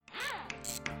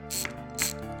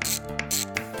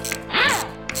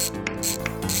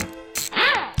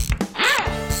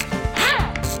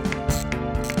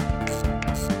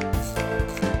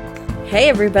Hey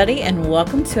everybody, and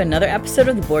welcome to another episode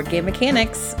of the Board Game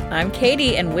Mechanics. I'm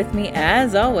Katie, and with me,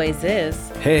 as always, is...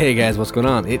 Hey guys, what's going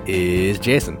on? It is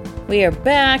Jason. We are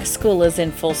back. School is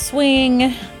in full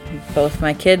swing. Both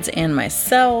my kids and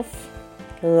myself.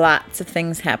 Lots of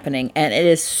things happening, and it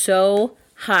is so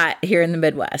hot here in the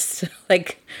Midwest.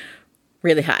 Like,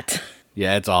 really hot.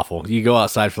 Yeah, it's awful. You go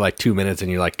outside for like 2 minutes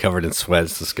and you're like covered in sweat.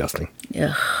 It's disgusting.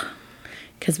 Ugh.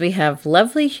 Because we have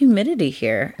lovely humidity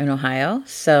here in Ohio.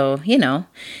 So, you know,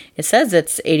 it says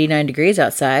it's 89 degrees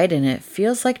outside and it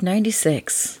feels like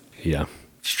 96. Yeah,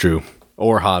 it's true.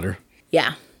 Or hotter.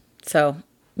 Yeah. So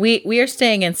we are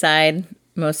staying inside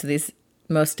most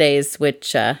days,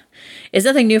 which is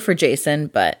nothing new for Jason,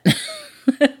 but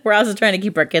we're also trying to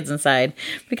keep our kids inside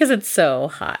because it's so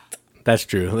hot. That's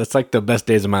true. That's like the best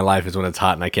days of my life is when it's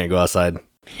hot and I can't go outside.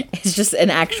 It's just an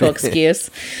actual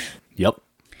excuse. Yep.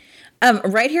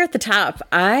 Right here at the top,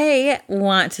 I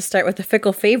want to start with a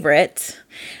fickle favorite.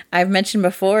 I've mentioned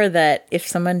before that if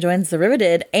someone joins the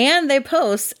Riveted and they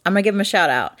post, I'm going to give them a shout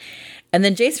out. And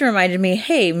then Jason reminded me,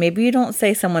 hey, maybe you don't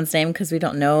say someone's name because we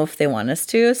don't know if they want us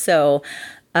to. So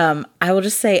I will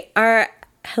just say,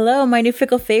 hello, my new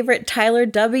fickle favorite, Tyler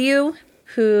W.,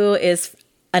 who is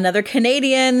another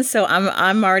Canadian. So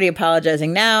I'm already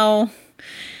apologizing now.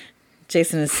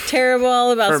 Jason is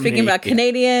terrible about speaking about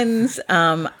Canadians.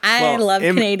 I love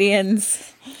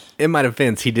Canadians. In my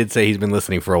defense, he did say he's been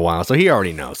listening for a while, so he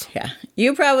already knows. Yeah,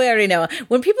 you probably already know.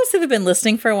 When people say they've been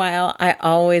listening for a while, I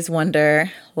always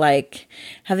wonder, like,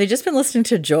 have they just been listening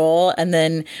to Joel? And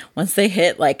then once they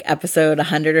hit, like, episode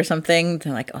 100 or something,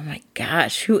 they're like, oh my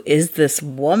gosh, who is this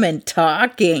woman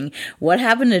talking? What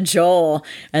happened to Joel?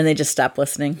 And they just stop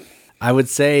listening. I would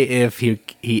say if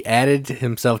he added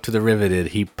himself to the Riveted,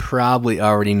 he probably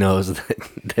already knows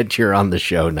that you're on the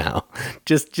show now.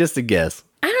 Just a guess.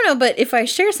 I don't know, but if I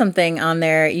share something on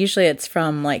there, usually it's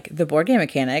from, like, the Board Game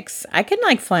Mechanics. I can,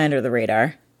 like, fly under the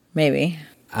radar. Maybe.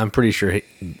 I'm pretty sure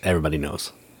everybody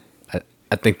knows.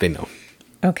 I think they know.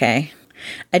 Okay.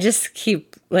 I just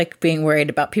keep, like, being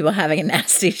worried about people having a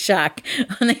nasty shock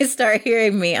when they start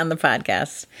hearing me on the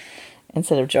podcast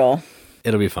instead of Joel.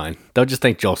 It'll be fine. They'll just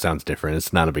think Joel sounds different.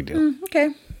 It's not a big deal. Okay.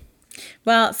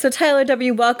 Well, so Tyler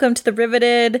W., welcome to the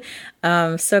Riveted.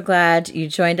 So glad you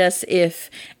joined us.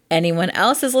 If anyone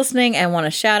else is listening and want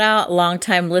to shout out,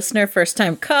 longtime listener, first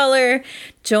time caller,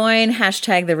 join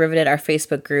hashtag the Riveted, our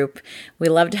Facebook group. We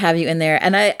love to have you in there.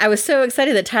 And I was so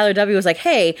excited that Tyler W. was like,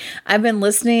 hey, I've been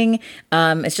listening.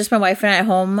 It's just my wife and I at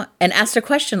home, and asked a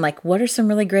question like, what are some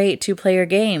really great 2-player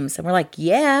games? And we're like,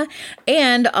 yeah.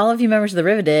 And all of you members of the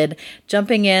Riveted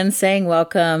jumping in, saying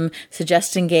welcome,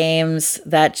 suggesting games.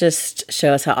 That just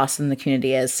shows how awesome the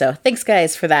community is. So thanks,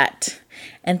 guys, for that.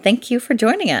 And thank you for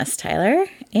joining us, Tyler,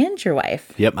 and your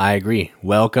wife. Yep, I agree.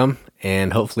 Welcome,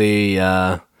 and hopefully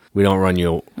we don't run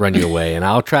you away. And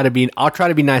I'll try to be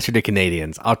nicer to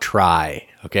Canadians. I'll try.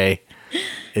 Okay,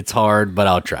 it's hard, but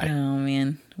I'll try. Oh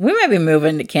man, we might be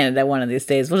moving to Canada one of these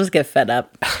days. We'll just get fed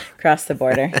up across the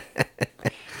border.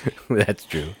 That's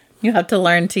true. You have to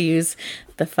learn to use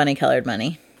the funny colored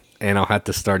money. And I'll have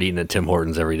to start eating at Tim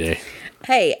Hortons every day.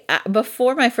 Hey,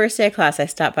 before my first day of class, I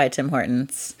stopped by Tim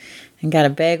Hortons and got a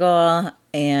bagel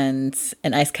and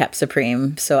an Ice Cap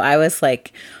Supreme. So I was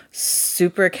like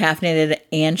super caffeinated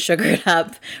and sugared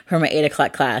up for my 8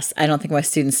 o'clock class. I don't think my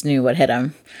students knew what hit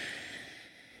them.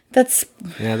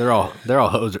 Yeah, they're all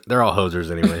hosers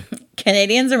anyway.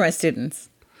 Canadians are my students.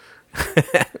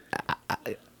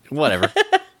 Whatever.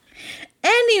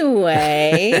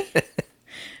 Anyway,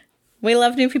 we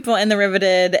love new people in the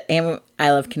Riveted, and I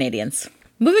love Canadians.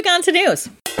 Moving on to news.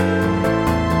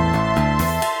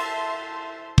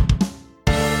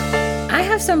 I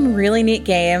have some really neat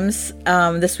games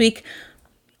this week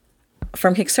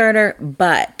from Kickstarter,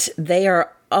 but they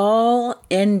are all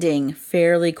ending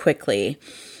fairly quickly.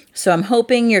 So I'm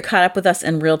hoping you're caught up with us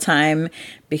in real time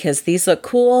because these look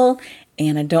cool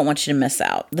and I don't want you to miss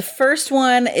out. The first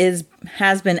one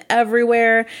has been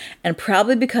everywhere, and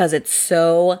probably because it's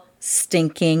so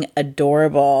stinking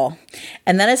adorable.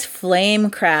 And that is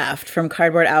Flamecraft from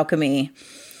Cardboard Alchemy.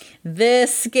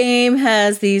 This game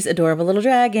has these adorable little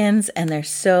dragons, and they're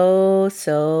so,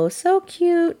 so, so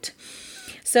cute.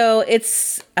 So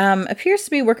it's appears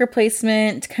to be worker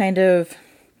placement, kind of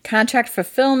contract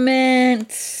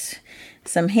fulfillment,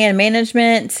 some hand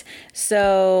management.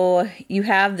 So you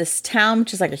have this town,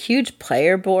 which is like a huge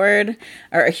player board,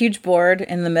 or a huge board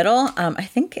in the middle. I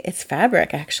think it's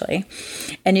fabric, actually.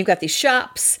 And you've got these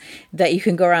shops that you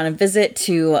can go around and visit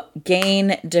to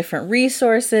gain different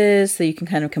resources so you can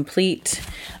kind of complete,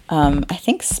 I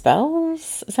think,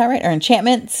 spells. Is that right? Or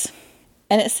enchantments.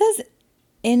 And it says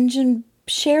engine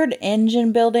shared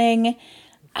engine building.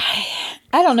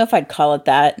 I don't know if I'd call it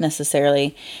that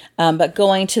necessarily, but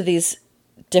going to these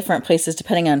different places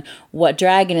depending on what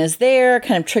dragon is there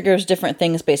kind of triggers different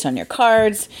things based on your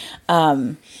cards.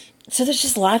 So there's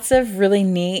just lots of really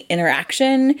neat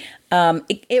interaction.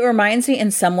 It reminds me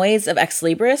in some ways of Ex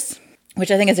Libris,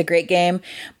 which I think is a great game,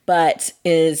 but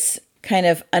is kind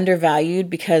of undervalued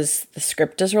because the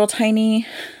script is real tiny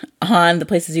on the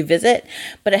places you visit,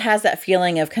 but it has that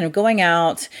feeling of kind of going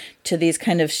out to these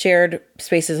kind of shared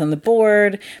spaces on the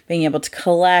board, being able to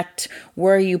collect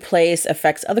where you place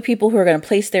affects other people who are going to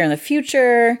place there in the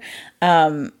future.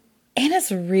 And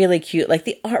it's really cute. Like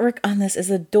the artwork on this is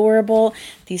adorable.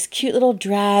 These cute little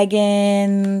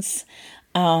dragons.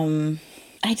 I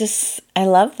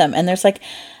love them. And there's like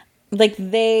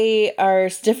they are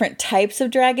different types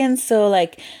of dragons. So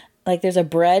like there's a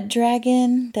bread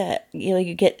dragon that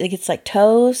you get, it gets like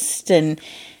toast, and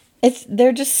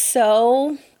they're just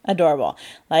so adorable.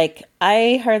 Like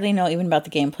I hardly know even about the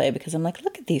gameplay because I'm like,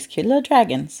 look at these cute little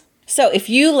dragons. So if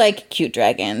you like cute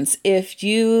dragons, if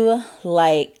you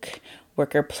like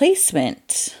worker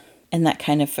placement and that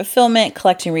kind of fulfillment,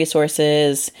 collecting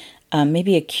resources,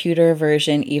 maybe a cuter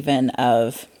version even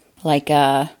of like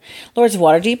Lords of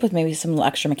Waterdeep with maybe some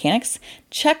extra mechanics,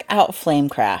 check out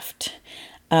Flamecraft.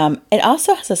 It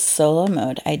also has a solo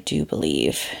mode, I do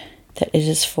believe, that it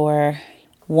is for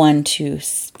 1 to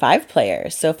 5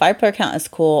 players. So 5-player count is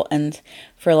cool, and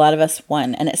for a lot of us,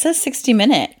 1. And it says 60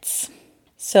 minutes.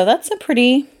 So that's a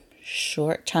pretty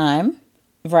short time,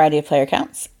 variety of player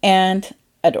counts, and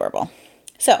adorable.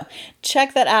 So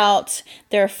check that out.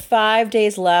 There are 5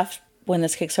 days left when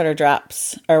this Kickstarter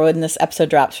drops, or when this episode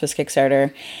drops for this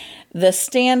Kickstarter. The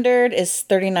standard is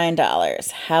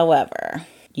 $39. However,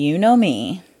 you know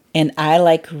me, and I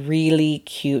like really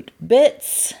cute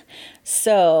bits.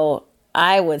 So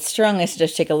I would strongly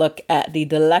suggest take a look at the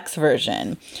deluxe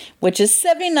version, which is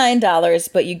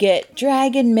 $79, but you get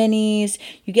dragon minis,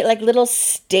 you get like little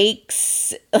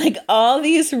stakes, like all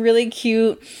these really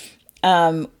cute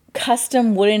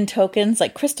custom wooden tokens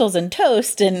like crystals and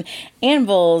toast and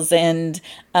anvils and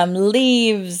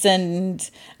leaves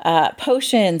and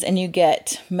potions, and you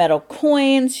get metal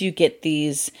coins, you get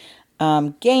these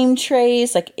game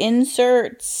trays like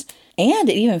inserts, and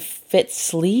it even fits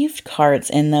sleeved cards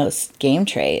in those game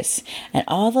trays, and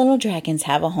all the little dragons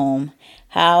have a home.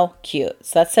 How cute.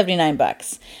 So that's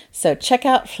 $79. So check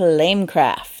out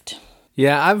Flamecraft.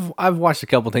 Yeah, I've watched a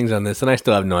couple things on this, and I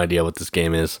still have no idea what this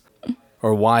game is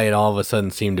or why it all of a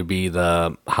sudden seemed to be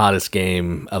the hottest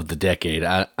game of the decade.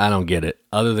 I don't get it.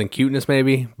 Other than cuteness,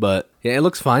 maybe, but yeah, it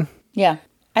looks fine. Yeah,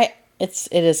 it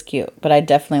is cute, but I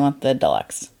definitely want the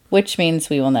deluxe, which means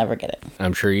we will never get it.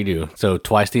 I'm sure you do. So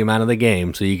twice the amount of the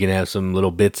game, so you can have some little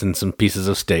bits and some pieces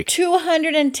of steak.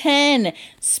 210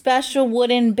 special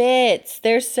wooden bits.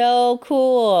 They're so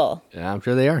cool. Yeah, I'm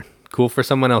sure they are. Cool for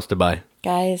someone else to buy.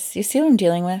 Guys, you see what I'm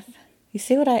dealing with? You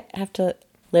see what I have to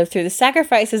live through? The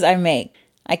sacrifices I make.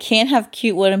 I can't have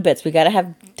cute wooden bits. We gotta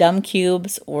have dumb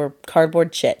cubes or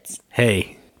cardboard chits.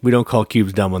 Hey, we don't call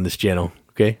cubes dumb on this channel,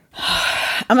 okay?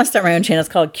 I'm gonna start my own channel. It's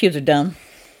called Cubes Are Dumb.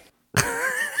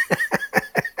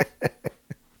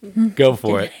 Go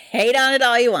for it. Hate on it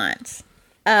all you want.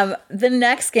 The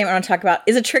next game I want to talk about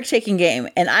is a trick-taking game.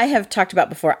 And I have talked about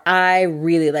before, I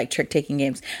really like trick-taking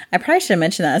games. I probably should have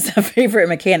mentioned that as a favorite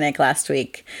mechanic last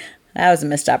week. That was a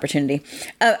missed opportunity.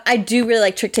 I do really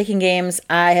like trick-taking games.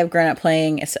 I have grown up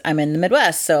playing, I'm in the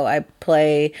Midwest, so I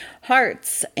play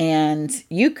hearts and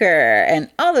euchre and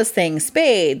all those things,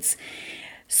 spades.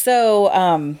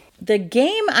 So the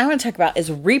game I want to talk about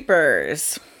is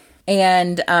Reapers.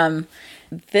 And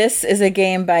this is a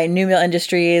game by New Mill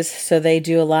Industries, so they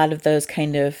do a lot of those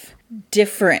kind of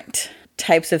different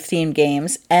types of themed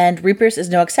games, and Reapers is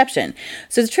no exception.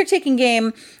 So it's a trick-taking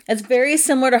game. It's very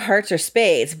similar to Hearts or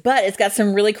Spades, but it's got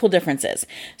some really cool differences.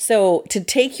 So to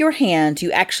take your hand,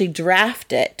 you actually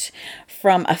draft it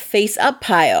from a face-up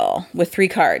pile with 3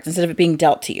 cards instead of it being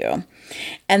dealt to you.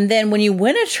 And then when you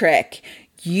win a trick,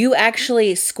 you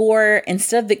actually score,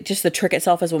 instead of just the trick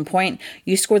itself as 1 point,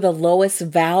 you score the lowest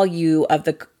value of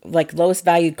the lowest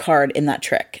valued card in that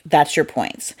trick. That's your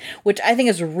points, which I think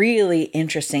is really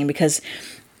interesting because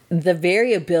the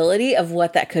variability of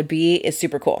what that could be is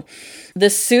super cool.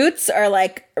 The suits are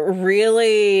like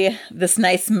really this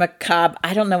nice macabre.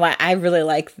 I don't know why I really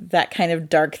like that kind of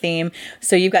dark theme.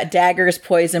 So you've got daggers,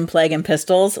 poison, plague, and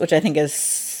pistols, which I think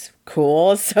is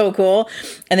cool. So cool.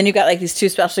 And then you've got like these 2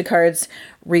 specialty cards,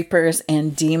 Reapers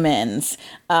and Demons.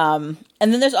 And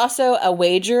then there's also a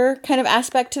wager kind of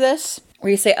aspect to this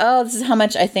where you say, oh, this is how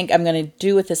much I think I'm going to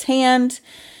do with this hand.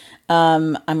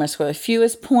 I'm going to score the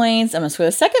fewest points. I'm going to score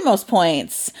the second most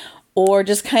points. Or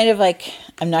just kind of like,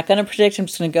 I'm not going to predict. I'm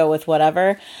just going to go with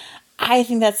whatever. I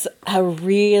think that's a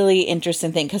really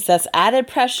interesting thing because that's added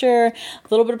pressure, a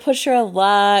little bit of push of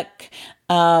luck.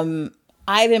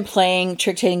 I've been playing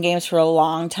trick-taking games for a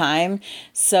long time.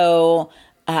 So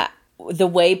the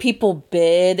way people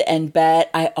bid and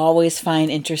bet, I always find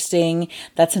interesting.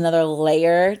 That's another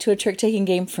layer to a trick-taking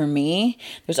game for me.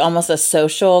 There's almost a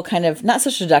social kind of, not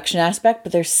social deduction aspect,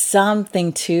 but there's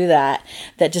something to that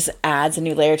just adds a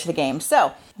new layer to the game.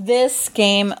 So this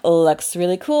game looks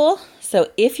really cool. So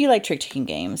if you like trick-taking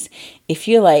games, if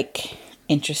you like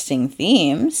interesting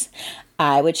themes,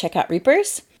 I would check out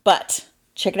Reapers, but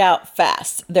check it out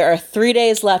fast. There are 3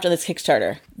 days left on this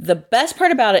Kickstarter. The best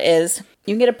part about it is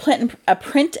you can get a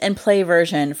print and play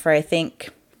version for, I think,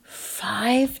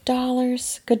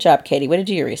 $5. Good job, Katie. Way to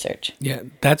do your research. Yeah,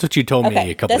 that's what you told me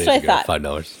a couple days ago. That's what I thought.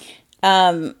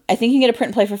 $5. I think you can get a print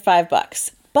and play for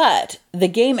 $5, but the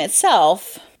game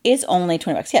itself is only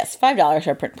 $20. Yes, $5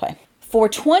 for a print and play. For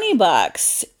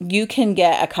 $20, you can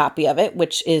get a copy of it,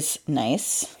 which is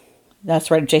nice.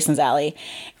 That's right up Jason's alley.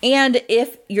 And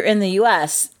if you're in the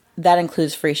US, that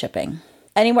includes free shipping.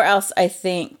 Anywhere else, I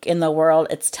think, in the world,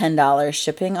 it's $10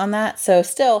 shipping on that. So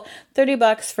still,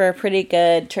 $30 for a pretty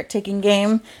good trick-taking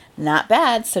game. Not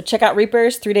bad. So check out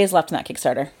Reapers. 3 days left on that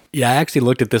Kickstarter. Yeah, I actually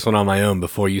looked at this one on my own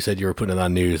before you said you were putting it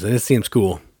on news, and it seems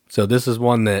cool. So this is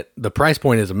one that the price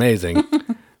point is amazing,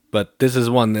 but this is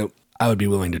one that I would be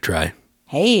willing to try.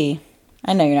 Hey,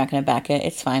 I know you're not going to back it.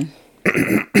 It's fine.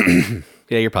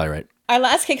 Yeah, you're probably right. Our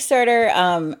last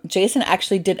Kickstarter, Jason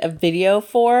actually did a video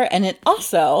for, and it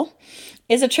also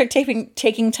is a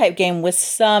trick-taking type game with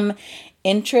some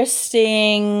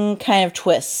interesting kind of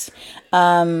twists.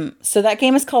 So that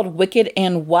game is called Wicked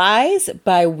and Wise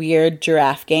by Weird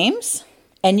Giraffe Games.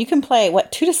 And you can play,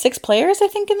 2 to 6 players, I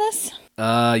think, in this?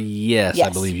 Yes, I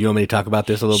believe. You want me to talk about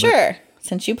this a little bit? Sure.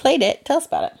 Since you played it, tell us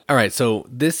about it. All right, so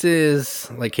this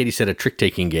is, like Katie said, a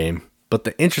trick-taking game. But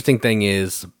the interesting thing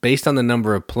is, based on the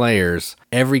number of players,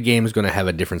 every game is going to have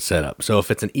a different setup. So if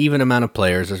it's an even amount of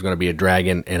players, there's going to be a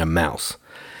dragon and a mouse.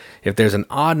 If there's an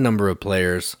odd number of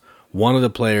players, one of the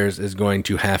players is going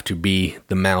to have to be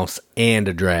the mouse and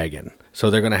a dragon. So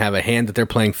they're going to have a hand that they're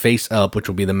playing face up, which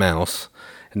will be the mouse.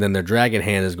 And then their dragon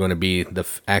hand is going to be the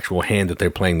actual hand that they're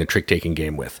playing the trick-taking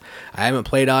game with. I haven't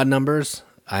played odd numbers.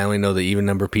 I only know the even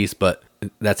number piece, but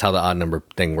that's how the odd number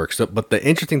thing works. So, but the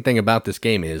interesting thing about this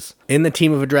game is, in the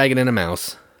team of a dragon and a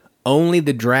mouse, only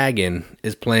the dragon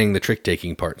is playing the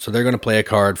trick-taking part. So they're going to play a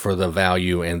card for the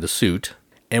value and the suit.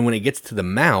 And when it gets to the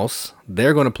mouse,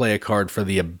 they're going to play a card for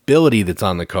the ability that's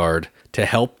on the card to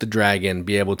help the dragon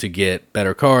be able to get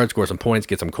better cards, score some points,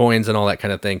 get some coins and all that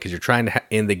kind of thing, because you're trying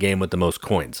to end the game with the most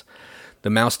coins. The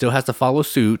mouse still has to follow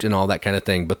suit and all that kind of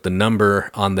thing, but the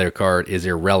number on their card is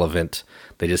irrelevant.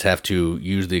 They just have to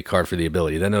use the card for the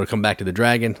ability. Then it'll come back to the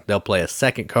dragon. They'll play a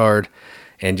second card,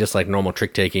 and just like normal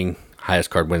trick-taking, highest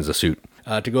card wins the suit.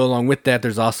 To go along with that,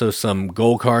 there's also some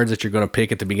goal cards that you're going to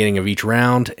pick at the beginning of each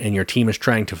round, and your team is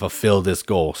trying to fulfill this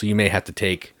goal. So you may have to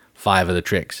take 5 of the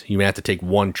tricks. You may have to take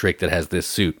 1 trick that has this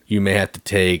suit. You may have to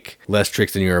take less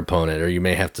tricks than your opponent, or you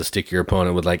may have to stick your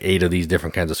opponent with like 8 of these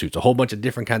different kinds of suits. A whole bunch of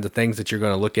different kinds of things that you're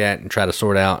going to look at and try to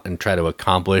sort out and try to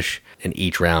accomplish in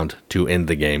each round to end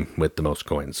the game with the most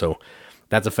coins. So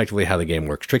that's effectively how the game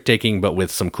works. Trick-taking, but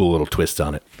with some cool little twists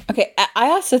on it. Okay, I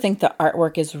also think the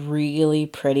artwork is really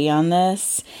pretty on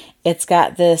this. It's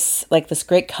got this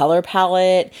great color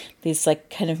palette, these like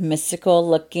kind of mystical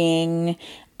looking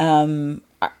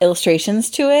illustrations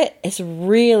to it. It's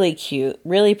really cute,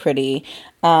 really pretty.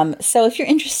 So if you're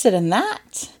interested in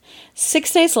that,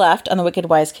 6 days left on the Wicked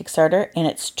Wise Kickstarter, and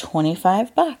it's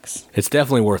 $25. It's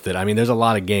definitely worth it. I mean, there's a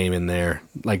lot of game in there,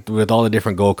 like with all the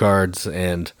different goal cards,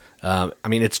 and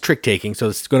it's trick-taking, so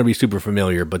it's going to be super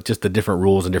familiar, but just the different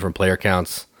rules and different player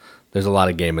counts, there's a lot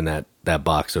of game in that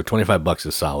box, so $25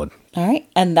 is solid. All right,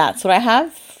 and that's what I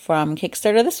have from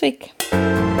Kickstarter this week.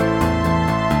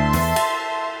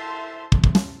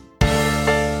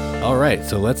 All right,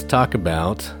 so let's talk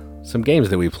about some games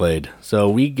that we played. So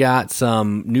we got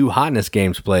some new hotness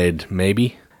games played,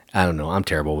 maybe. I don't know, I'm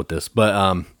terrible with this,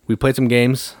 but we played some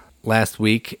games last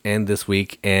week and this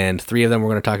week, and 3 of them we're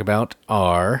going to talk about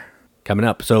are coming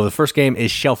up. So the first game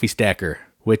is Shelfie Stacker,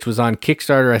 which was on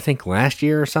Kickstarter, I think, last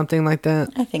year or something like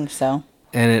that. I think so.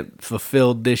 And it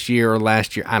fulfilled this year or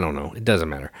last year. I don't know. It doesn't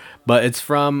matter. But it's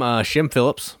from Shim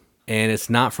Phillips, and it's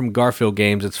not from Garfield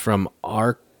Games. It's from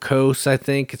Arcos, I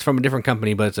think. It's from a different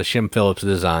company, but it's a Shim Phillips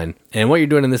design. And what you're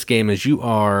doing in this game is you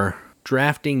are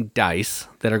drafting dice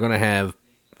that are going to have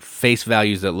face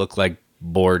values that look like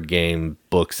board game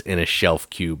books in a shelf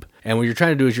cube. And what you're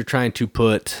trying to do is you're trying to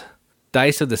put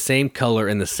dice of the same color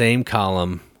in the same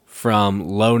column from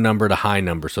low number to high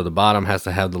number. So the bottom has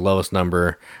to have the lowest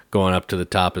number going up to the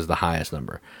top is the highest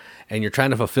number. And you're trying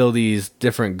to fulfill these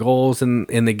different goals in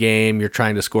the game. You're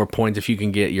trying to score points if you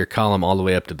can get your column all the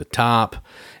way up to the top,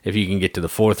 if you can get to the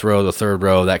fourth row, the third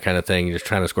row, that kind of thing. You're just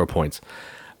trying to score points.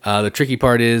 The tricky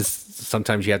part is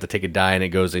sometimes you have to take a die and it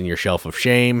goes in your shelf of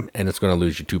shame, and it's going to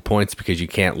lose you 2 points because you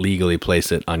can't legally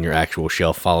place it on your actual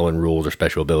shelf following rules or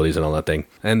special abilities and all that thing.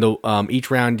 And each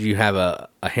round you have a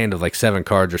hand of like 7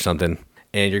 cards or something,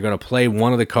 and you're going to play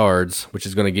one of the cards, which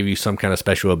is going to give you some kind of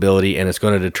special ability, and it's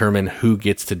going to determine who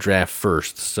gets to draft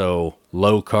first. So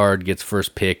low card gets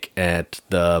first pick at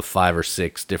the 5 or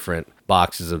 6 different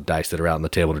boxes of dice that are out on the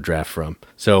table to draft from.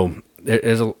 So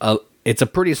there's it's a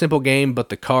pretty simple game, but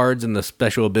the cards and the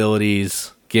special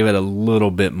abilities give it a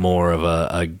little bit more of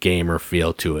a gamer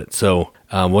feel to it. So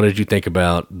what did you think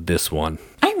about this one?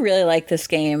 I really like this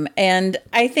game, and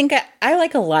I think I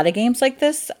like a lot of games like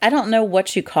this. I don't know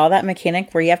what you call that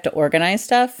mechanic where you have to organize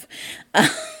stuff,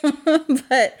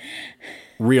 but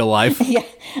real life. Yeah,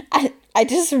 I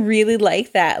just really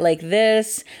like that. Like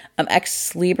this,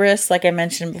 Ex Libris, like I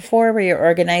mentioned before, where you're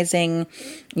organizing,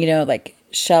 like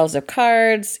shelves of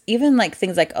cards, even like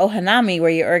things like Ohanami, where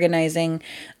you're organizing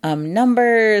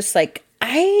numbers. Like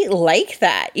I like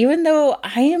that, even though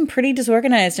I am pretty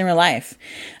disorganized in real life.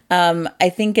 I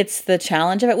think it's the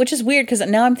challenge of it, which is weird because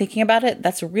now I'm thinking about it.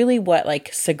 That's really what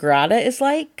like Sagrada is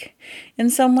like in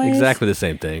some ways. Exactly the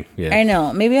same thing. Yeah, I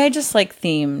know. Maybe I just like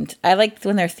themed. I like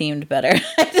when they're themed better.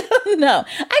 I don't know.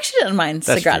 I actually didn't mind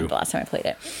Sagrada the last time I played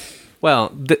it. Well,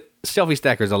 the Shelfie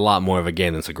Stacker is a lot more of a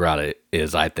game than Sagrada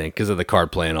is, I think, because of the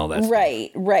card play and all that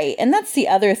stuff. Right. And that's the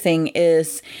other thing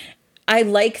is I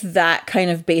like that kind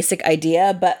of basic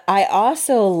idea, but I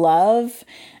also love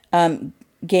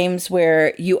games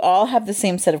where you all have the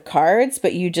same set of cards,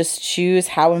 but you just choose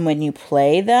how and when you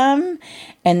play them,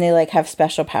 and they like have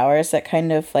special powers that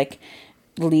kind of like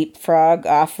leapfrog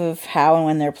off of how and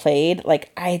when they're played.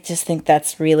 Like I just think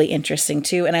that's really interesting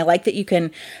too, and I like that you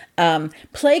can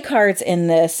play cards in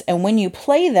this, and when you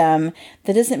play them,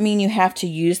 that doesn't mean you have to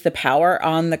use the power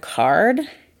on the card,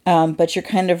 but you're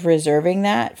kind of reserving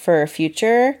that for a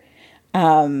future,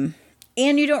 and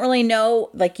you don't really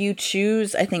know, like you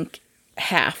choose, I think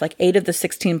half, like 8 of the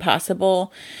 16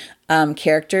 possible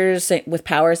characters with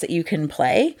powers that you can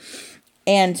play,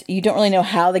 and you don't really know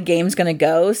how the game's going to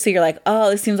go, so you're like,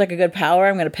 oh, this seems like a good power,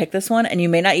 I'm going to pick this one, and you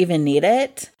may not even need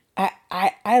it.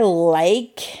 I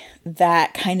like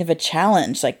that kind of a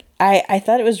challenge. Like I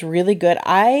thought it was really good.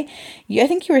 I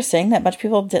think you were saying that a bunch of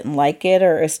people didn't like it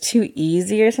or it was too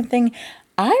easy or something.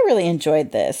 I really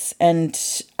enjoyed this, and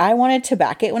I wanted to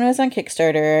back it when it was on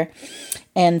Kickstarter,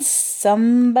 and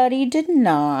somebody did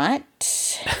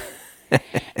not.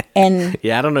 And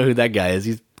yeah, I don't know who that guy is.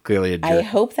 He's clearly a jerk. I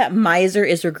hope that Miser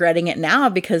is regretting it now,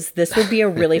 because this would be a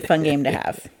really fun game to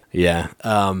have. Yeah.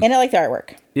 And I like the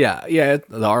artwork. Yeah,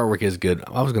 the artwork is good.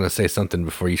 I was going to say something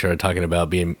before you started talking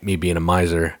about me being a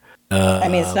miser. I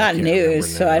mean, it's not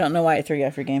news, so I don't know why it threw you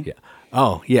off your game. Yeah.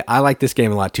 Oh, yeah, I like this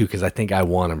game a lot too, because I think I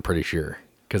won, I'm pretty sure.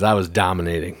 Because I was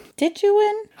dominating. Did you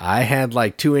win? I had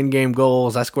like 2 in-game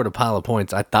goals. I scored a pile of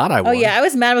points. I thought I won. Oh, yeah, I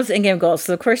was mad with in-game goals,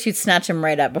 so of course you'd snatch them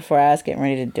right up before I was getting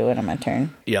ready to do it on my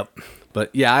turn. Yep. But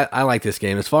yeah, I like this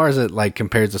game. As far as it like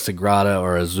compares to Sagrada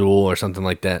or Azul or something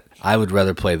like that, I would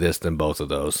rather play this than both of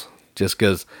those. Just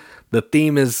because the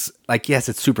theme is like, yes,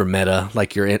 it's super meta,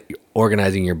 like you're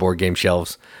organizing your board game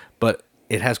shelves, but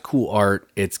it has cool art.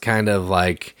 It's kind of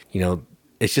like,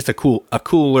 it's just a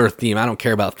cooler theme. I don't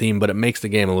care about theme, but it makes the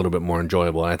game a little bit more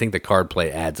enjoyable. And I think the card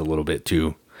play adds a little bit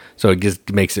too. So it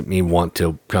just makes me want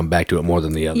to come back to it more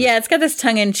than the other. Yeah, it's got this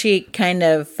tongue-in-cheek kind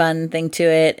of fun thing to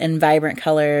it and vibrant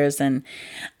colors. And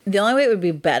the only way it would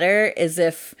be better is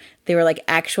if they were like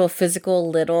actual physical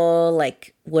little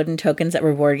like wooden tokens that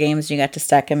were board games. You got to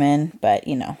stack them in. But,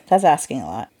 that's asking a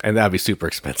lot. And that would be super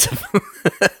expensive.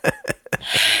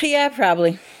 Yeah,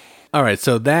 probably. All right,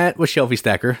 so that was Shelfie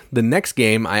Stacker. The next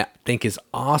game I think is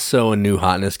also a new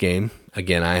hotness game.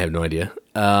 Again, I have no idea.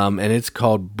 And it's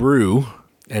called Brew.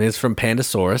 And it's from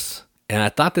Pandasaurus. And I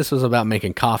thought this was about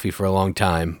making coffee for a long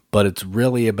time, but it's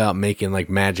really about making like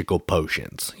magical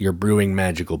potions. You're brewing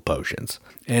magical potions.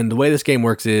 And the way this game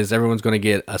works is everyone's going to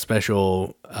get a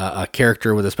special, a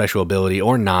character with a special ability,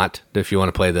 or not, if you want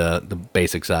to play the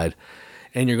basic side.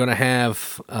 And you're going to have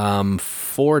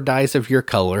 4 dice of your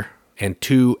color and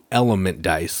 2 element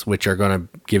dice, which are going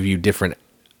to give you different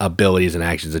abilities and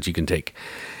actions that you can take.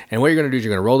 And what you're going to do is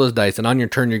you're going to roll those dice, and on your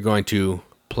turn, you're going to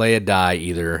play a die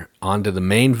either onto the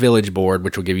main village board,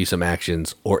 which will give you some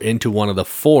actions, or into one of the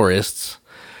forests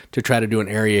to try to do an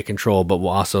area control, but will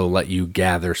also let you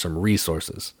gather some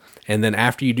resources. And then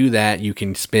after you do that, you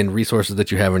can spend resources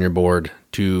that you have on your board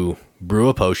to brew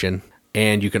a potion,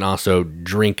 and you can also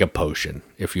drink a potion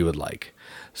if you would like.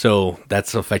 So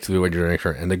that's effectively what you're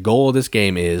doing. And the goal of this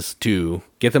game is to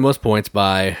get the most points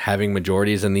by having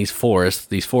majorities in these forest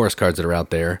cards that are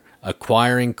out there,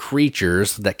 acquiring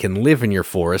creatures that can live in your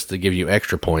forest to give you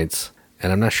extra points.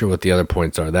 And I'm not sure what the other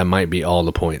points are. That might be all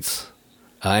the points.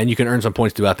 And you can earn some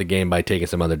points throughout the game by taking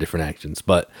some other different actions.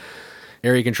 But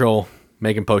area control,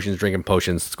 making potions, drinking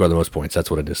potions, score the most points.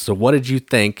 That's what it is. So what did you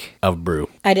think of Brew?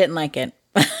 I didn't like it.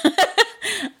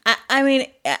 I mean,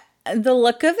 the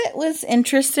look of it was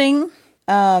interesting.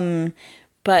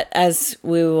 But as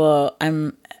we will,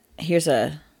 here's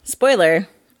a spoiler.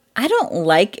 I don't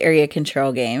like area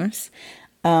control games.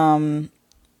 They're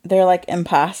like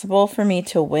impossible for me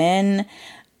to win.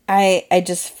 I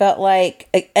just felt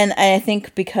like, and I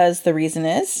think because the reason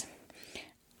is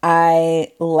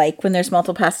I like when there's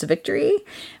multiple paths to victory,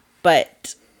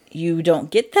 but you don't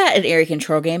get that in area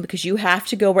control game because you have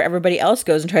to go where everybody else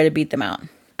goes and try to beat them out.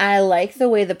 I like the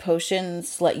way the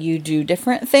potions let you do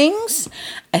different things.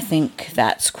 I think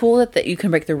that's cool that you can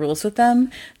break the rules with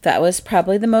them. That was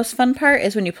probably the most fun part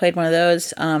is when you played one of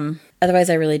those.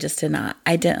 Otherwise, I really just did not.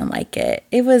 I didn't like it.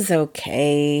 It was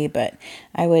okay, but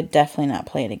I would definitely not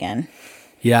play it again.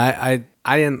 Yeah,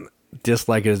 I didn't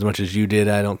dislike it as much as you did,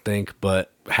 I don't think.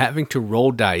 But having to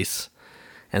roll dice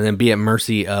and then be at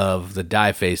mercy of the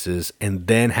die faces and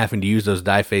then having to use those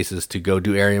die faces to go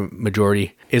do area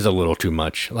majority is a little too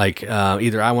much. Like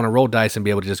either I want to roll dice and be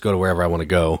able to just go to wherever I want to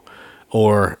go,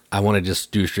 or I want to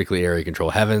just do strictly area control.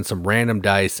 Having some random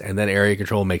dice and then area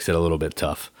control makes it a little bit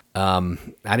tough. I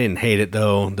didn't hate it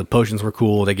though. The potions were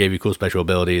cool. They gave you cool special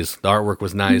abilities. The artwork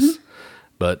was nice,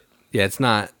 but yeah,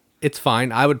 it's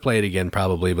fine. I would play it again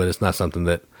probably, but it's not something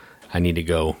that I need to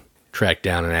go track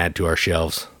down and add to our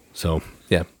shelves. So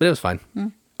yeah, but it was fine.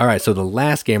 All right, so the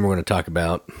last game we're going to talk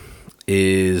about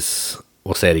is,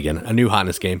 we'll say it again, a new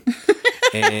hotness game.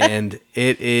 And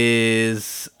it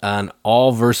is an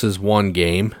all versus one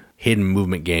game, hidden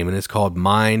movement game, and it's called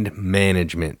Mind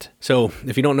Management. So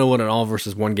if you don't know what an all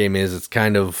versus one game is, it's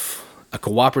kind of a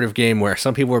cooperative game where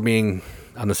some people are being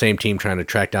on the same team trying to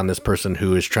track down this person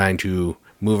who is trying to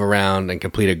move around and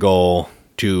complete a goal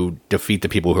to defeat the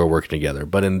people who are working together.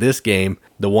 But in this game,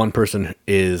 the one person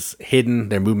is hidden,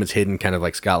 their movement's hidden, kind of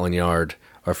like Scotland Yard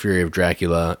or Fury of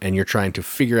Dracula, and you're trying to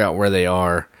figure out where they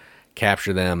are,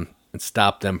 capture them, and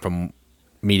stop them from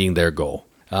meeting their goal.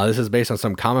 This is based on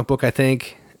some comic book, I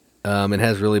think. It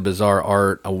has really bizarre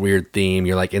art, a weird theme.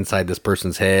 You're like inside this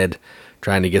person's head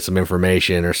trying to get some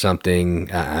information or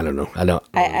something. I don't know. I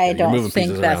don't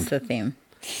think that's the theme.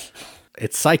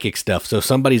 It's psychic stuff. So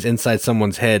somebody's inside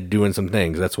someone's head doing some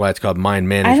things. That's why it's called mind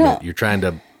management. You're trying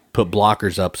to put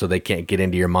blockers up so they can't get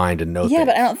into your mind and know things. Yeah,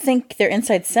 but I don't think they're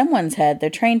inside someone's head. They're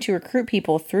trying to recruit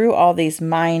people through all these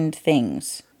mind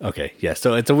things. Okay, yeah.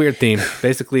 So it's a weird theme.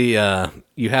 Basically,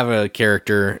 you have a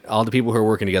character. All the people who are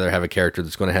working together have a character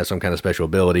that's going to have some kind of special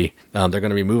ability. They're going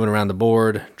to be moving around the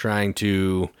board, trying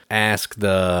to ask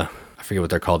I forget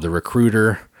what they're called, the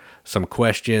recruiter, some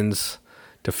questions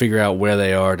to figure out where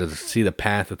they are, to see the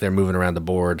path that they're moving around the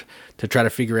board, to try to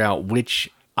figure out which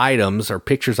items or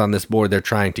pictures on this board they're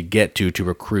trying to get to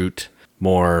recruit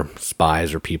more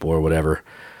spies or people or whatever.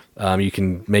 You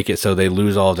can make it so they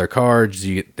lose all of their cards.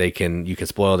 You can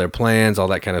spoil their plans, all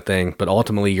that kind of thing. But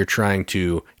ultimately, you're trying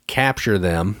to capture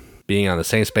them, being on the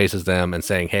same space as them, and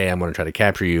saying, "Hey, I'm going to try to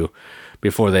capture you,"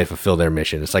 before they fulfill their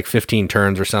mission. It's like 15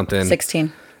 turns or something.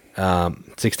 16.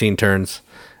 16 turns.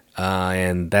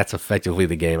 And that's effectively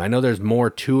the game. I know there's more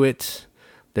to it.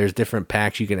 There's different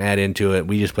packs you can add into it.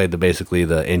 We just played basically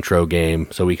the intro game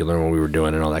so we could learn what we were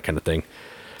doing and all that kind of thing.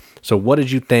 So what did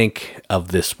you think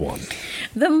of this one?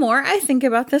 The more I think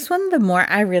about this one, the more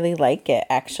I really like it,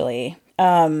 actually.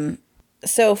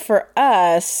 So for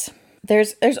us,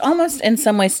 there's almost in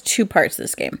some ways two parts of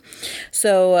this game.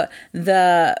 So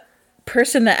the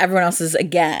person that everyone else is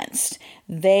against,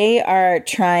 they are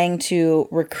trying to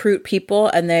recruit people,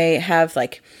 and they have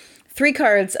like 3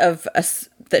 cards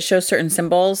that show certain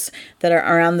symbols that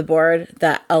are around the board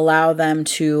that allow them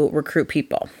to recruit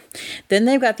people. Then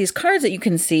they've got these cards that you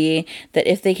can see that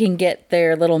if they can get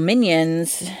their little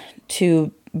minions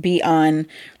to be on,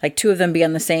 like 2 of them be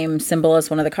on the same symbol as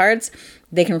one of the cards,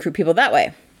 they can recruit people that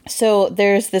way. So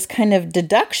there's this kind of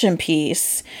deduction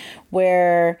piece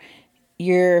where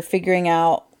you're figuring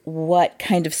out what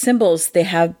kind of symbols they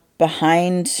have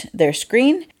behind their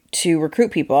screen to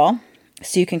recruit people.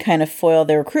 so you can kind of foil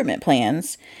their recruitment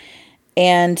plans.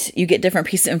 And you get different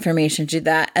pieces of information to do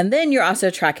that. And then you're also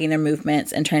tracking their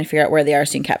movements and trying to figure out where they are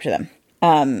so you can capture them.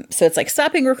 So it's like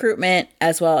stopping recruitment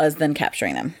as well as then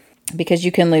capturing them. Because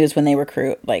you can lose when they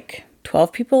recruit like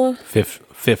 12 people?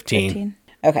 15.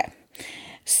 Okay.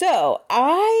 So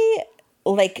I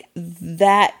like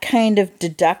that kind of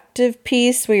deductive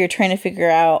piece where you're trying to figure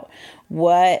out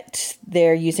what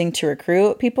they're using to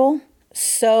recruit people.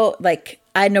 So like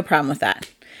I had no problem with that.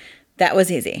 That was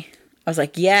easy. I was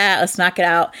like, yeah, let's knock it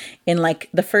out. In like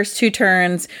the first 2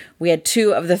 turns, we had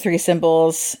 2 of the 3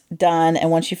 symbols done.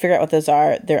 And once you figure out what those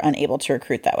are, they're unable to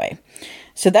recruit that way.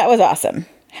 So that was awesome.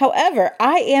 However,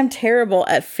 I am terrible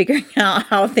at figuring out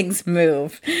how things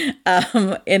move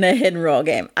in a hidden role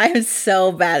game. I'm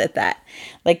so bad at that.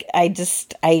 Like I'm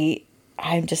just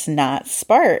not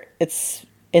smart. It's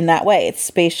in that way. It's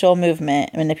spatial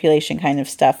movement, manipulation kind of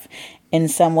stuff in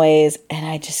some ways. And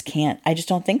I just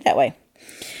don't think that way.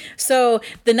 So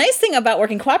the nice thing about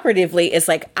working cooperatively is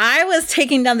like I was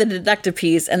taking down the deductive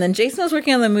piece and then Jason was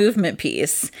working on the movement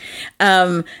piece.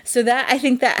 So that I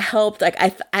think that helped. Like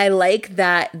I like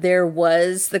that there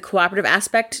was the cooperative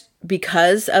aspect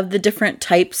because of the different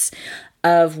types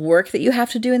of work that you have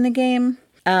to do in the game.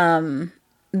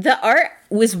 The art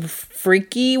was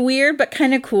freaky weird, but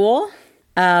kind of cool.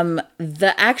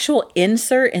 The actual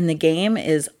insert in the game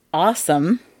is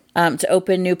awesome. To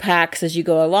open new packs as you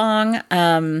go along.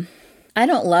 I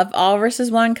don't love all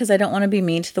versus one because I don't want to be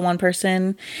mean to the one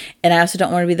person. And I also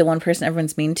don't want to be the one person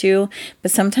everyone's mean to.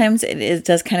 But sometimes it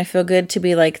does kind of feel good to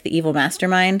be like the evil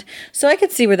mastermind. So I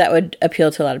could see where that would appeal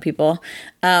to a lot of people.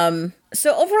 So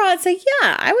overall, I'd say,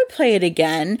 yeah, I would play it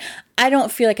again. I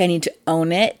don't feel like I need to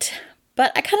own it.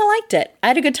 But I kind of liked it. I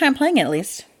had a good time playing it at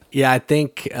least. Yeah, I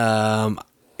think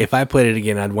if I played it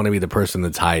again, I'd want to be the person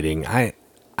that's hiding.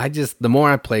 The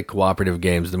more I play cooperative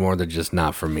games, the more they're just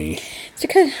not for me.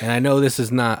 And I know this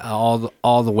is not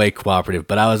all the way cooperative,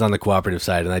 but I was on the cooperative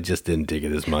side and I just didn't dig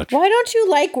it as much. Why don't you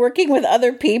like working with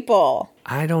other people?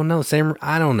 I don't know.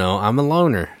 I don't know. I'm a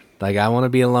loner. Like, I want to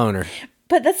be a loner.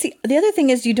 But that's the other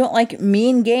thing is you don't like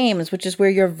mean games, which is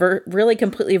where you're really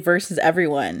completely versus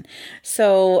everyone.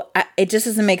 So it just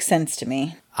doesn't make sense to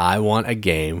me. I want a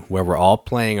game where we're all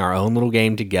playing our own little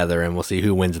game together and we'll see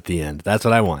who wins at the end. That's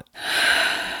what I want.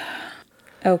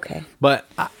 Okay. But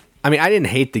I mean, I didn't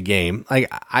hate the game.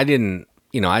 Like I didn't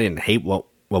hate what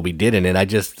we did in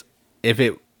it. If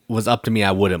it was up to me,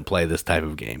 I wouldn't play this type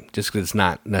of game just because it's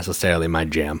not necessarily my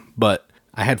jam. But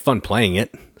I had fun playing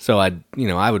it, so I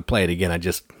would play it again. I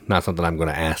just not something I'm going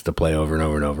to ask to play over and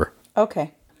over and over.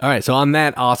 Okay. All right. So on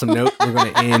that awesome note, we're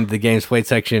going to end the games played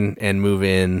section and move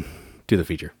in to the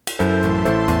feature.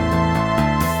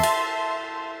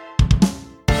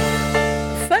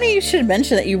 Funny you should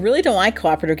mention that you really don't like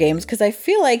cooperative games because I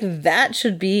feel like that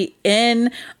should be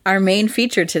in our main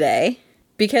feature today.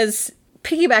 Because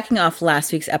piggybacking off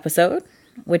last week's episode,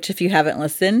 which if you haven't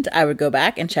listened, I would go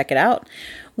back and check it out.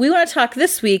 We want to talk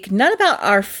this week not about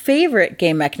our favorite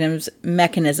game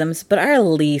mechanisms, but our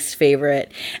least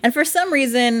favorite. And for some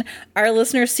reason, our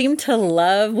listeners seem to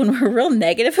love when we're real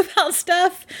negative about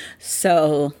stuff.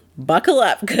 So buckle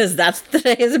up, because that's what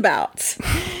today is about.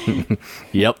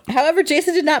 Yep. However,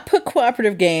 Jason did not put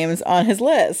cooperative games on his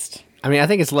list. I mean, I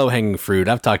think it's low-hanging fruit.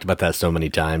 I've talked about that so many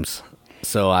times.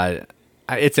 So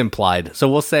it's implied. So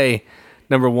we'll say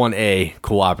number 1A,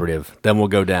 cooperative. Then we'll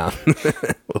go down.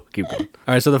 We'll keep going.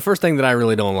 All right, so the first thing that I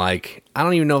really don't like, I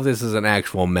don't even know if this is an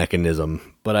actual mechanism,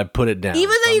 but I put it down.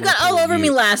 Even though you got all over me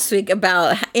last week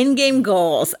about in-game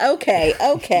goals.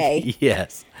 Okay.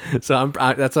 Yes. So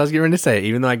that's what I was getting ready to say.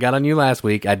 Even though I got on you last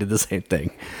week, I did the same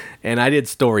thing. And I did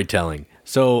storytelling.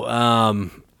 So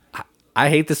I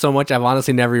hate this so much, I've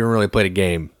honestly never even really played a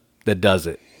game that does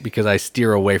it because I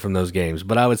steer away from those games.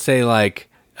 But I would say like,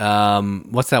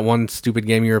 what's that one stupid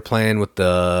game you were playing with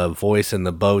the voice and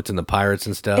the boats and the pirates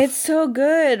and stuff? It's so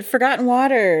good. Forgotten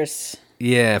Waters.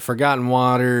 Yeah, Forgotten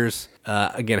Waters.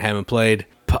 Again, haven't played.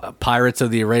 Pirates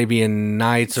of the Arabian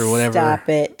Nights or whatever. Stop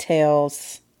it,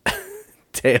 Tales.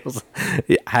 Tales.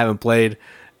 Yeah, haven't played.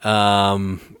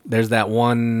 There's that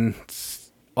one.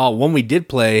 Oh, one we did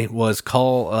play was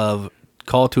Call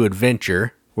to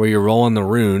Adventure, where you're rolling the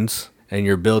runes and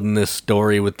you're building this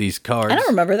story with these cards. I don't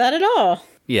remember that at all.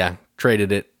 Yeah,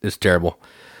 traded it. It's terrible.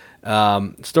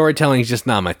 Storytelling is just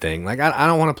not my thing. Like, I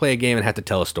don't want to play a game and have to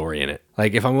tell a story in it.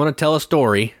 Like, if I want to tell a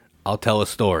story, I'll tell a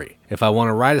story. If I want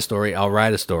to write a story, I'll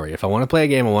write a story. If I want to play a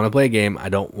game, I want to play a game. I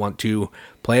don't want to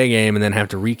play a game and then have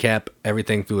to recap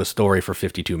everything through a story for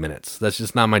 52 minutes. That's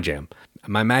just not my jam.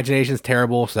 My imagination's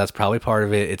terrible, so that's probably part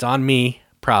of it. It's on me,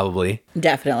 Probably.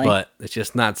 Definitely. But it's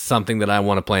just not something that I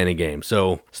want to play in a game.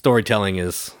 So storytelling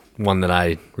is one that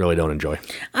I really don't enjoy.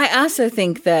 I also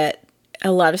think that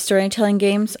a lot of storytelling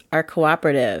games are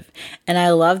cooperative. And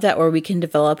I love that where we can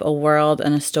develop a world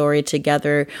and a story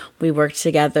together. We work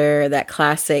together, that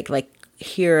classic like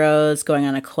heroes going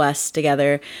on a quest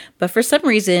together. But for some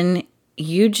reason,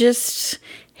 you just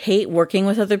hate working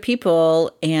with other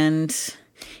people and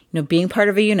being part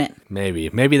of a unit.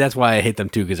 Maybe that's why I hate them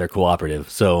too, because they're cooperative.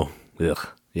 So,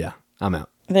 yeah, I'm out.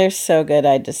 They're so good,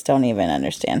 I just don't even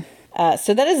understand.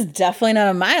 So that is definitely not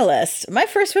on my list. My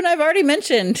first one I've already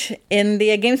mentioned in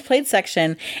the games played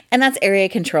section, and that's area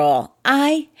control.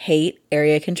 I hate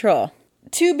area control.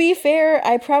 To be fair,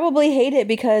 I probably hate it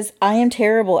because I am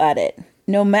terrible at it.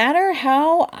 No matter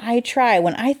how I try,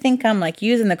 when I think I'm like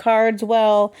using the cards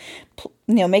well,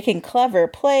 making clever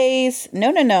plays,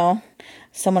 no.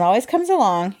 Someone always comes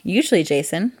along, usually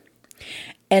Jason,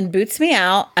 and boots me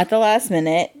out at the last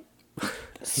minute.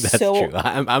 That's true.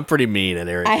 I'm pretty mean at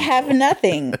area control. I have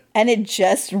nothing, and it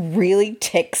just really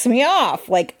ticks me off.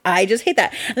 Like, I just hate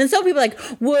that. And then some people are like,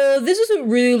 well, this isn't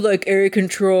really like area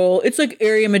control. It's like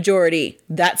area majority.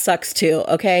 That sucks too,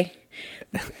 okay?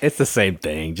 It's the same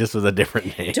thing, just with a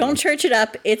different name. Don't church it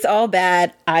up. It's all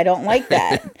bad. I don't like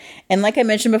that. And like I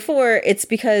mentioned before, it's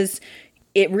because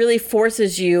it really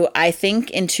forces you, I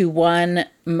think, into one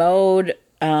mode,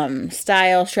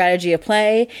 style, strategy of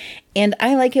play. And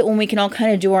I like it when we can all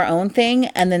kind of do our own thing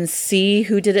and then see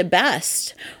who did it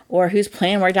best or whose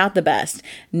plan worked out the best,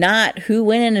 not who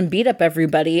went in and beat up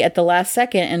everybody at the last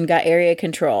second and got area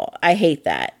control. I hate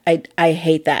that. I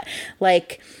hate that.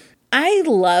 Like, I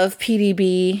love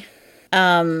PDB,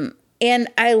 and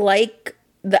I like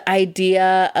the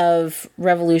idea of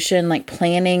Revolution, like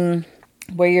planning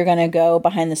where you're going to go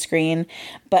behind the screen,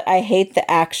 but I hate the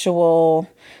actual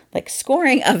like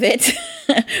scoring of it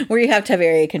where you have to have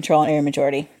area control and area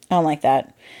majority. I don't like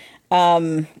that.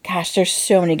 Gosh, there's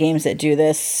so many games that do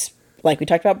this. Like we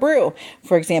talked about Brew,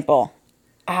 for example.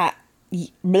 I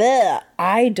don't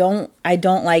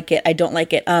like it. I don't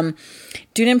like it.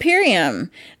 Dune Imperium.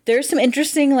 There's some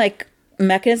interesting like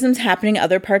mechanisms happening in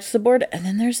other parts of the board, and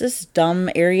then there's this dumb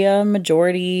area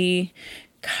majority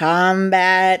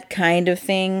combat kind of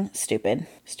thing. Stupid.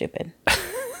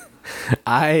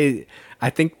 I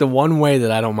think the one way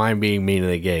that I don't mind being mean in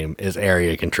the game is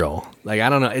area control. Like, I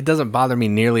don't know, it doesn't bother me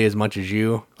nearly as much as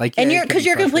you. Like, and because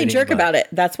you're a complete jerk about it.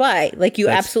 That's why. Like, you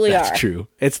absolutely are. That's true.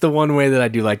 It's the one way that I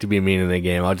do like to be mean in the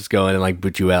game. I'll just go in and like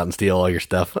boot you out and steal all your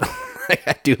stuff.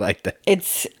 I do like that.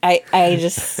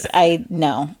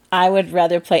 No. I would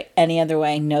rather play any other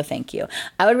way. No, thank you.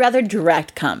 I would rather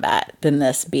direct combat than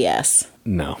this BS.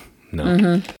 No.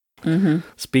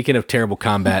 Speaking of terrible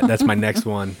combat, that's my next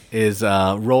one, is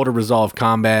roll to resolve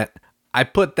combat. I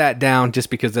put that down just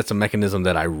because that's a mechanism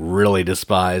that I really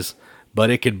despise, but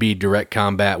it could be direct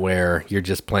combat where you're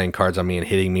just playing cards on me and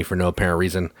hitting me for no apparent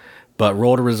reason. But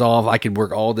roll to resolve, I could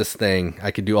work all this thing.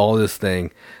 I could do all this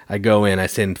thing. I go in, I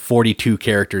send 42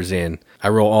 characters in. I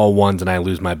roll all ones and I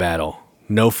lose my battle.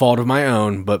 No fault of my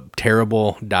own, but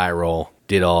terrible die roll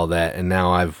did all that. And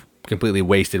now I've completely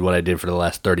wasted what I did for the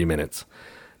last 30 minutes.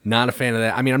 Not a fan of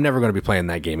that. I mean, I'm never going to be playing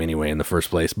that game anyway in the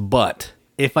first place. But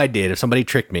if I did, if somebody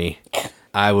tricked me,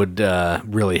 I would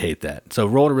really hate that. So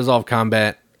roll to resolve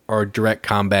combat or direct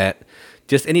combat,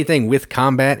 just anything with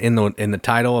combat in the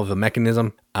title of the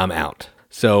mechanism, I'm out.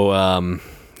 So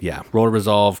yeah, roll to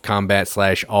resolve combat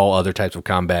 / all other types of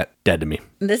combat, dead to me.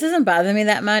 This doesn't bother me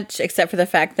that much, except for the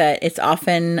fact that it's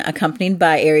often accompanied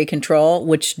by area control,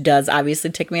 which does obviously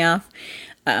tick me off.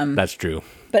 That's true.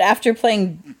 But after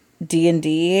playing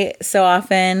D&D so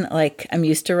often, like, I'm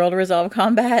used to roll to resolve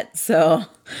combat, so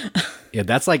yeah,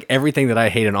 that's like everything that I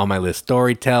hate on all my list.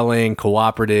 Storytelling,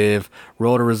 cooperative,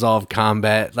 roll to resolve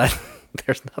combat.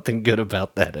 There's nothing good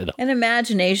about that at all. And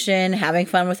imagination, having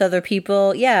fun with other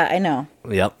people. Yeah, I know.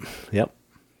 Yep.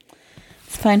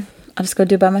 It's fine. I'll just go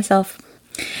do it by myself.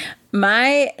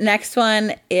 My next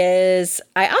one is,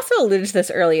 I also alluded to this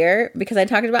earlier because I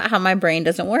talked about how my brain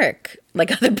doesn't work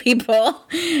like other people.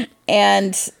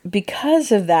 And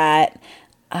because of that,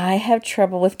 I have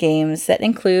trouble with games that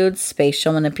include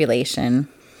spatial manipulation.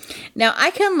 Now,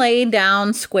 I can lay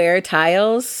down square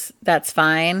tiles. That's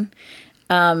fine.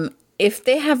 If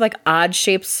they have like odd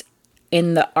shapes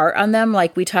in the art on them,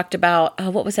 like we talked about,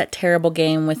 what was that terrible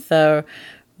game with the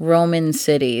Roman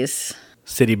cities?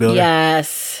 City Builder?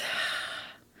 Yes.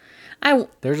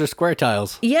 There's your square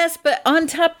tiles. Yes, but on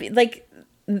top, like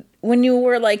when you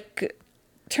were like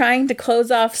trying to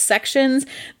close off sections,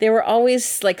 they were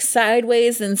always like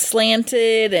sideways and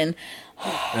slanted and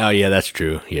oh yeah, that's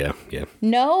true. Yeah.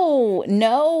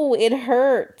 no, it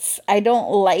hurts. I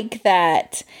don't like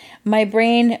that. My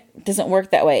brain doesn't work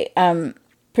that way.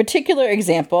 Particular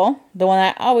example, the one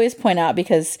I always point out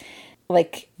because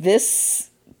like this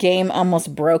game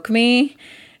almost broke me.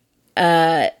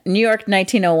 New York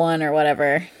 1901 or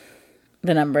whatever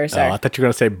the numbers are. I thought you were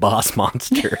going to say Boss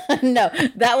Monster. No,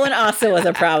 that one also was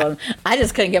a problem. I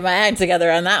just couldn't get my act together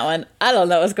on that one. I don't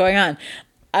know what's going on.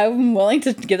 I'm willing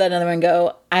to give that another one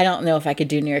go. I don't know if I could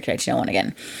do New York 1901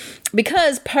 again.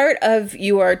 Because part of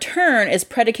your turn is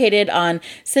predicated on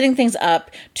setting things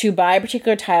up to buy a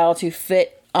particular tile to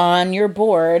fit on your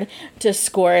board to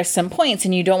score some points.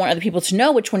 And you don't want other people to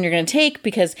know which one you're going to take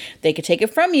because they could take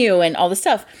it from you and all this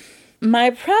stuff.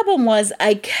 My problem was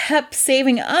I kept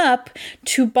saving up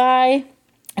to buy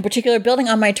a particular building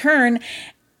on my turn.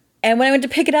 And when I went to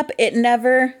pick it up, it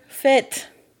never fit.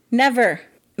 Never.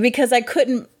 Because I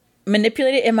couldn't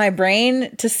manipulate it in my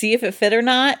brain to see if it fit or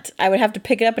not. I would have to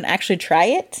pick it up and actually try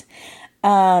it.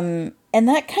 And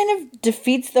that kind of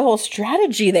defeats the whole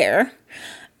strategy there.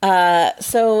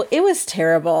 So it was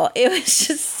terrible. It was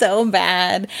just so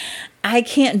bad. I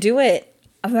can't do it.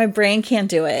 My brain can't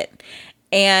do it.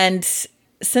 And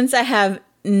since I have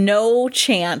no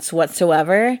chance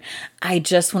whatsoever, I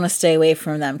just want to stay away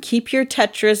from them. Keep your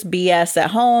Tetris BS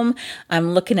at home.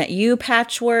 I'm looking at you,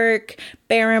 Patchwork,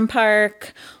 Barren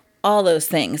Park, all those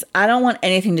things. I don't want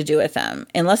anything to do with them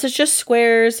unless it's just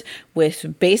squares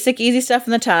with basic easy stuff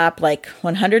in the top, like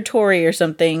 100 Tori or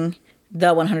something.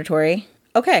 The 100 Tori.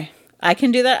 Okay, I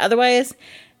can do that. Otherwise,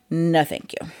 no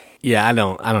thank you. Yeah, I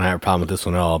don't have a problem with this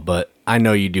one at all, but I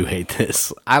know you do hate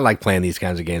this. I like playing these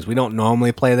kinds of games. We don't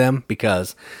normally play them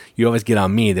because you always get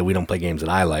on me that we don't play games that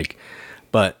I like,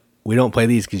 but we don't play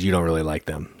these because you don't really like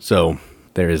them. So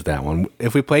there is that one.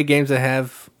 If we play games that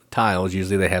have tiles,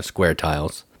 usually they have square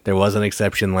tiles. There was an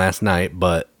exception last night,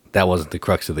 but that wasn't the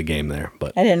crux of the game there.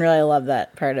 But I didn't really love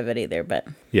that part of it either, but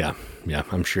yeah,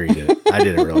 I'm sure you did. I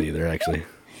didn't really either, actually.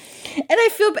 And I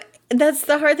feel that's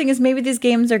the hard thing is maybe these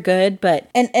games are good, but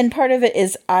and part of it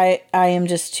is I am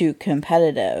just too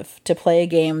competitive to play a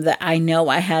game that I know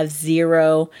I have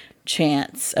zero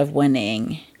chance of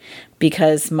winning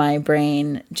because my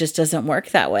brain just doesn't work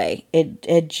that way.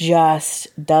 It just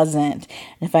doesn't.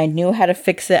 And if I knew how to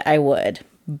fix it, I would.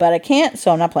 But I can't,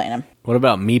 so I'm not playing them. What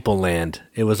about Meeple Land?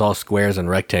 It was all squares and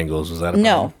rectangles. Was that a problem?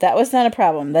 No, that was not a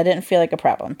problem. That didn't feel like a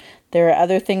problem. There were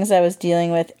other things I was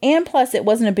dealing with. And plus, it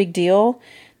wasn't a big deal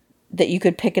that you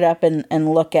could pick it up and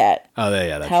look at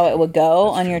that's how true. It would go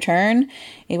on your turn.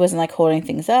 It wasn't like holding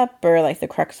things up or like the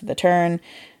crux of the turn.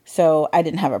 So I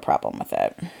didn't have a problem with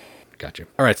it. Gotcha.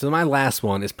 All right, so my last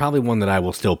one is probably one that I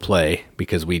will still play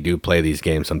because we do play these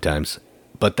games sometimes.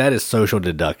 But that is Social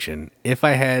Deduction. If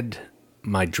I had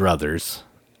my druthers,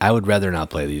 I would rather not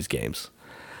play these games.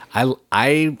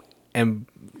 I am,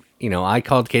 I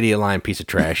called Katie a lying piece of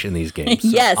trash in these games. So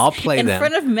yes, I'll play them in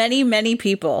front of many, many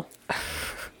people.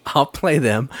 I'll play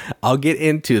them. I'll get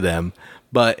into them.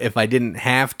 But if I didn't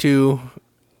have to,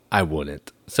 I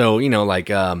wouldn't. So,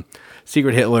 like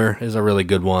Secret Hitler is a really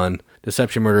good one.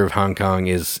 Deception Murder of Hong Kong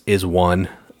is one.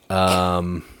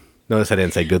 Notice I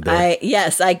didn't say good there.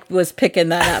 Yes, I was picking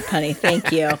that up, honey.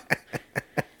 Thank you.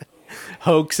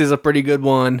 Hoax is a pretty good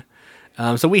one.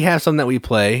 So we have some that we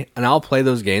play, and I'll play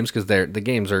those games because the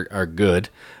games are good.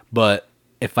 But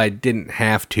if I didn't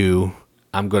have to,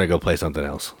 I'm going to go play something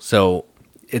else. So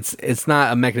it's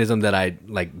not a mechanism that I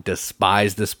like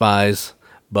despise,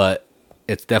 but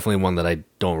it's definitely one that I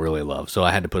don't really love. So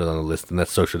I had to put it on the list, and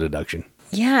that's Social Deduction.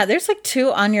 Yeah, there's like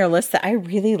two on your list that I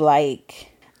really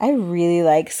like. I really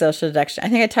like Social Deduction. I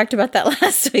think I talked about that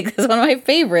last week. That's one of my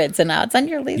favorites, and now it's on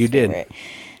your least favorite. Did.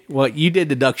 Well, you did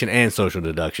deduction and social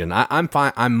deduction. I'm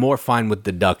fine. I'm more fine with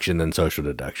deduction than social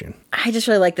deduction. I just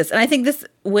really like this. And I think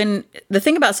the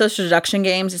thing about social deduction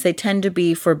games is they tend to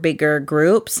be for bigger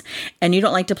groups and you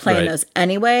don't like to play in those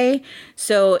anyway.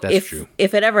 So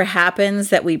if it ever happens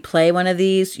that we play one of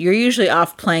these, you're usually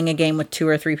off playing a game with 2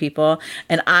 or 3 people.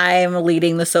 And I'm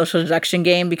leading the social deduction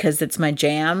game because it's my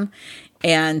jam.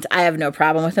 And I have no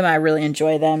problem with them. I really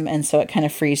enjoy them. And so it kind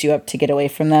of frees you up to get away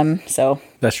from them. So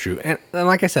that's true. And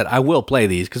like I said, I will play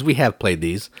these because we have played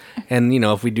these. And,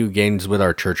 if we do games with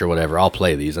our church or whatever, I'll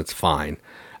play these. That's fine.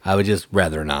 I would just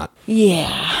rather not.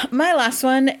 Yeah. My last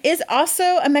one is also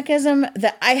a mechanism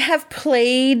that I have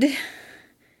played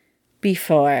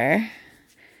before.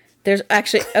 There's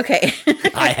actually, okay.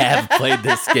 I have played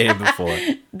this game before.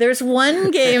 There's one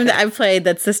game that I've played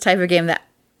that's this type of game that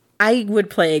I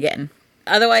would play again.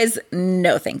 Otherwise,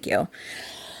 no thank you.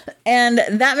 And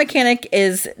that mechanic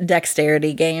is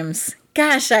dexterity games.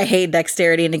 Gosh, I hate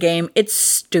dexterity in a game. It's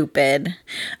stupid.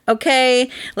 Okay?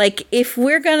 Like, if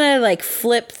we're gonna, like,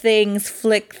 flip things,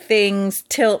 flick things,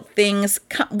 tilt things,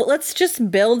 let's just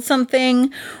build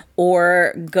something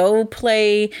or go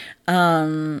play,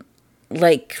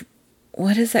 like,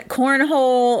 what is that?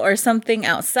 Cornhole or something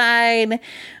outside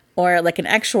or, like, an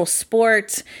actual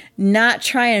sport. Not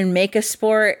try and make a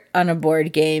sport on a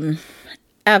board game.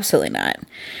 Absolutely not.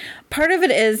 Part of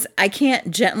it is I can't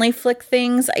gently flick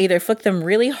things. I either flick them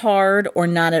really hard or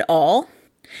not at all.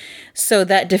 So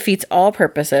that defeats all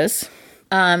purposes.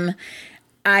 I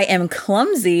am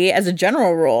clumsy as a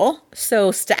general rule.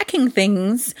 So stacking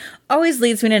things always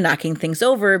leads me to knocking things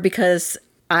over because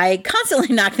I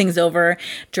constantly knock things over,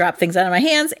 drop things out of my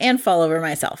hands, and fall over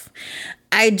myself.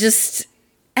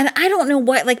 And I don't know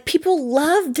what, like, people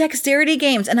love dexterity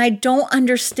games and I don't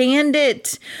understand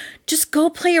it. Just go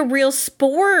play a real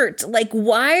sport. Like,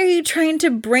 why are you trying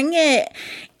to bring it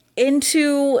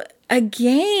into a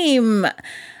game?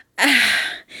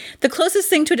 The closest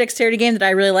thing to a dexterity game that I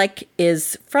really like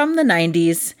is from the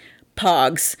 90s,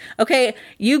 Pogs. Okay,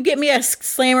 you get me a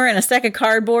slammer and a stack of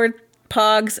cardboard,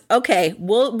 Pogs. Okay,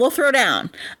 we'll throw down.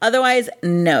 Otherwise,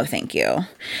 no, thank you.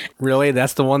 Really?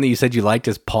 That's the one that you said you liked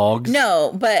is Pogs?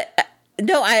 No, but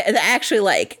no, I actually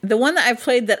like. The one that I've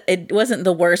played that it wasn't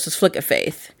the worst was Flick of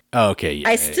Faith. Oh, okay,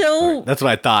 yeah. That's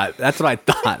what I thought.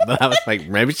 But I was like,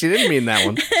 maybe she didn't mean that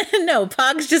one. No,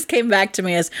 Pogs just came back to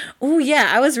me as, oh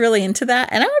yeah, I was really into that,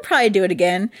 and I would probably do it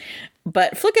again.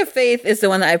 But Flick of Faith is the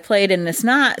one that I played, and it's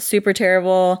not super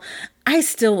terrible. I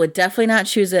still would definitely not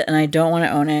choose it, and I don't want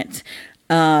to own it.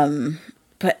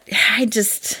 But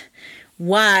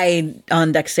why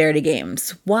on dexterity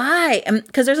games? Why?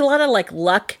 Because there's a lot of, like,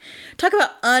 luck. Talk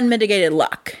about unmitigated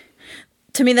luck.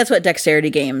 To me, that's what dexterity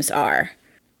games are.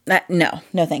 No,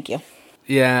 thank you.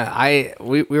 Yeah,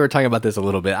 we were talking about this a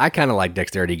little bit. I kind of like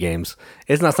dexterity games.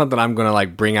 It's not something I'm going to,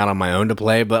 like, bring out on my own to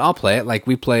play, but I'll play it. Like,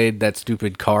 we played that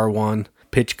stupid car one,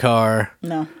 Pitch Car.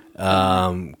 No.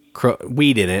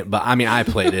 We didn't, but I mean, I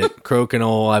played it.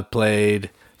 Crokinole, I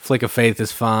played. Flick of Faith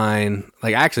is fine.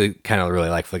 Like, I actually kind of really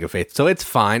like Flick of Faith, so it's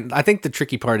fine. I think the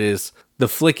tricky part is the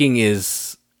flicking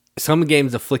is, some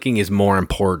games the flicking is more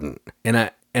important. And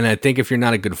I think if you're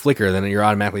not a good flicker, then you're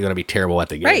automatically going to be terrible at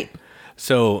the game. Right.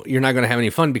 So you're not going to have any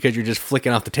fun because you're just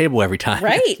flicking off the table every time.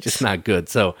 Right. It's just not good.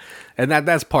 So, and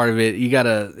that's part of it. You got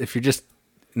to, if you're just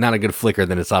not a good flicker,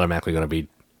 then it's automatically going to be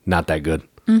not that good.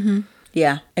 Mm-hmm.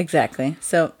 Yeah, exactly.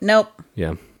 So, nope.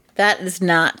 Yeah. That is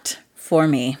not for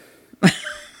me.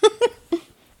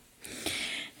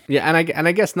 Yeah, and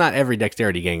I guess not every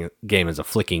dexterity game is a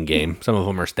flicking game. Some of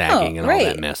them are stacking and right.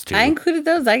 all that mess too. I included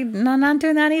those. I'm not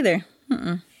doing that either.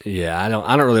 Mm-mm. Yeah, I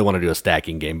don't really want to do a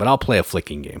stacking game, but I'll play a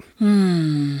flicking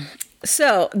game.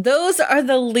 So those are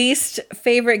the least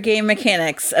favorite game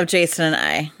mechanics of Jason and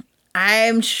I.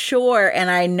 I'm sure, and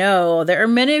I know there are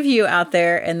many of you out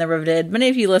there in the Riveted, many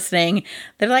of you listening,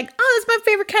 that are like, oh, that's my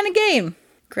favorite kind of game.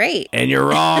 Great. And you're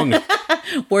wrong.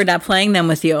 We're not playing them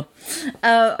with you.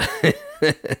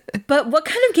 But what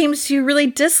kind of games do you really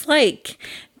dislike?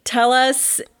 Tell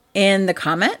us in the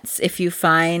comments if you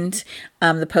find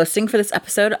the posting for this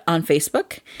episode on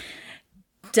Facebook.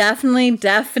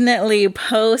 Definitely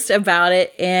post about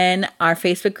it in our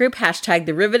Facebook group,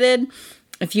 #TheRiveted.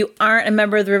 If you aren't a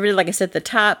member of the Riveted, like I said at the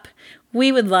top,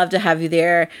 we would love to have you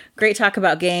there. Great talk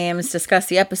about games, discuss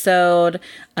the episode,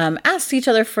 ask each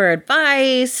other for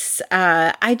advice.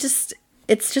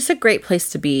 It's just a great place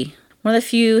to be. One of the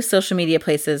few social media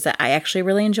places that I actually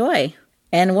really enjoy.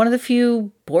 And one of the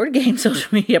few board game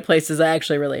social media places I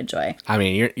actually really enjoy. I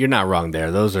mean, you're not wrong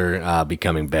there. Those are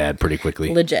becoming bad pretty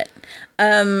quickly. Legit.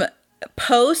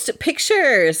 Post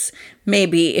pictures,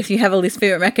 maybe, if you have a least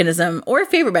favorite mechanism or a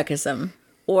favorite mechanism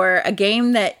or a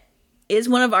game that is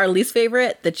one of our least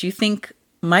favorite that you think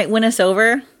might win us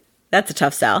over. That's a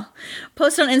tough sell.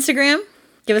 Post on Instagram.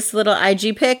 Give us a little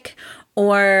IG pic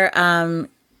or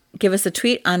give us a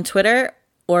tweet on Twitter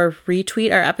or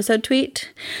retweet our episode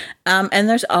tweet. And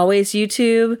there's always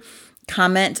YouTube.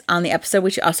 Comment on the episode.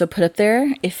 We should also put up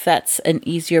there if that's an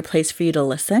easier place for you to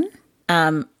listen.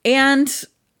 And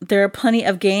there are plenty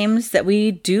of games that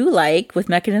we do like with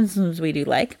mechanisms we do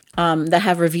like that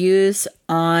have reviews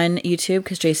on YouTube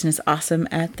because Jason is awesome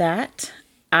at that.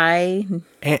 Go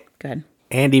ahead.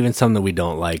 And even some that we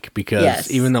don't like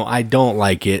because even though I don't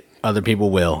like it, other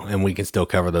people will, and we can still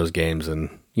cover those games and,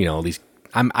 you know, these.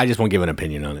 I just won't give an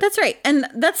opinion on it. That's right. And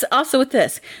that's also with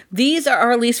this. These are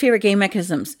our least favorite game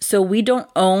mechanisms. So we don't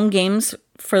own games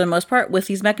for the most part with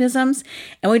these mechanisms,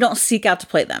 and we don't seek out to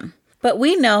play them. But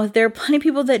we know there are plenty of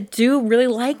people that do really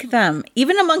like them.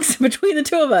 Even amongst between the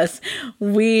two of us,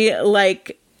 we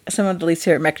like some of the least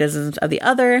favorite mechanisms of the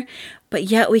other, but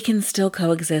yet we can still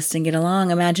coexist and get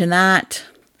along. Imagine that.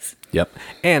 Yep.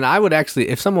 And I would actually,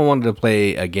 if someone wanted to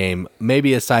play a game,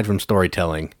 maybe aside from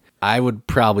storytelling, I would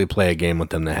probably play a game with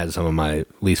them that has some of my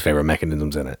least favorite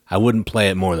mechanisms in it. I wouldn't play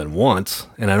it more than once,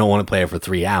 and I don't want to play it for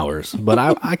 3 hours, but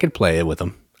I could play it with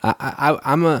them.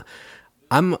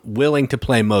 I'm willing to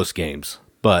play most games,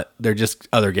 but they're just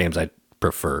other games I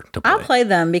prefer to play. I'll play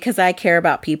them because I care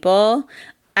about people.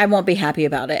 I won't be happy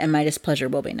about it, and my displeasure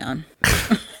will be known.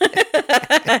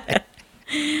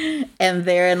 And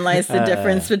therein lies the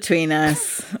difference between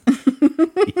us.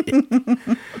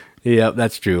 Yep,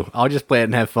 that's true. I'll just play it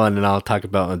and have fun, and I'll talk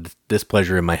about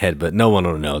displeasure in my head, but no one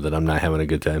will know that I'm not having a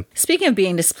good time. Speaking of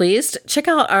being displeased, check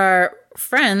out our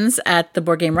friends at the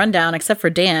Board Game Rundown, except for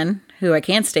Dan, who I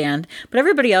can't stand, but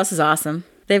everybody else is awesome.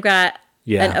 They've got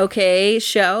an okay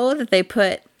show that they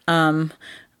put on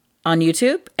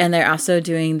YouTube, and they're also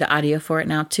doing the audio for it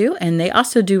now too, and they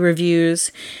also do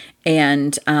reviews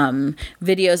and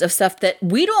videos of stuff that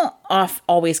we don't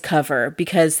always cover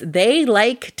because they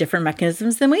like different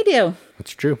mechanisms than we do.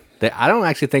 That's true. I don't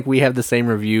actually think we have the same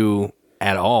review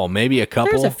at all. Maybe a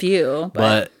couple. There's a few,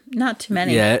 but not too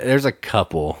many. Yeah, there's a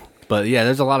couple. But yeah,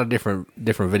 there's a lot of different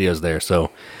videos there.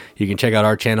 So you can check out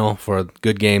our channel for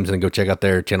good games and go check out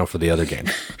their channel for the other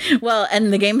games. Well,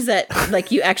 and the games that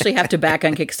like you actually have to back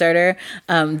on Kickstarter,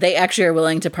 they actually are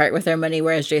willing to part with their money,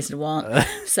 whereas Jason won't.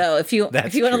 So if you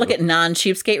want to look at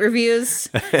non-cheapskate reviews,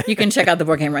 you can check out the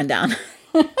Board Game Rundown.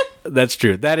 That's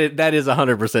true. That is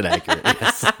 100% accurate.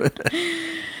 Yes.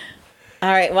 All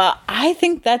right. Well, I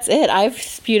think that's it. I've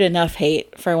spewed enough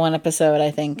hate for one episode, I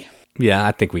think. Yeah,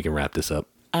 I think we can wrap this up.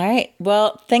 All right.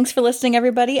 Well, thanks for listening,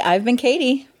 everybody. I've been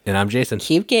Katie. And I'm Jason.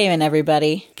 Keep gaming,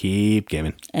 everybody. Keep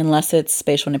gaming. Unless it's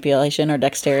spatial manipulation or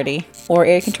dexterity or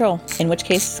area control, in which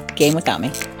case, game without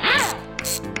me.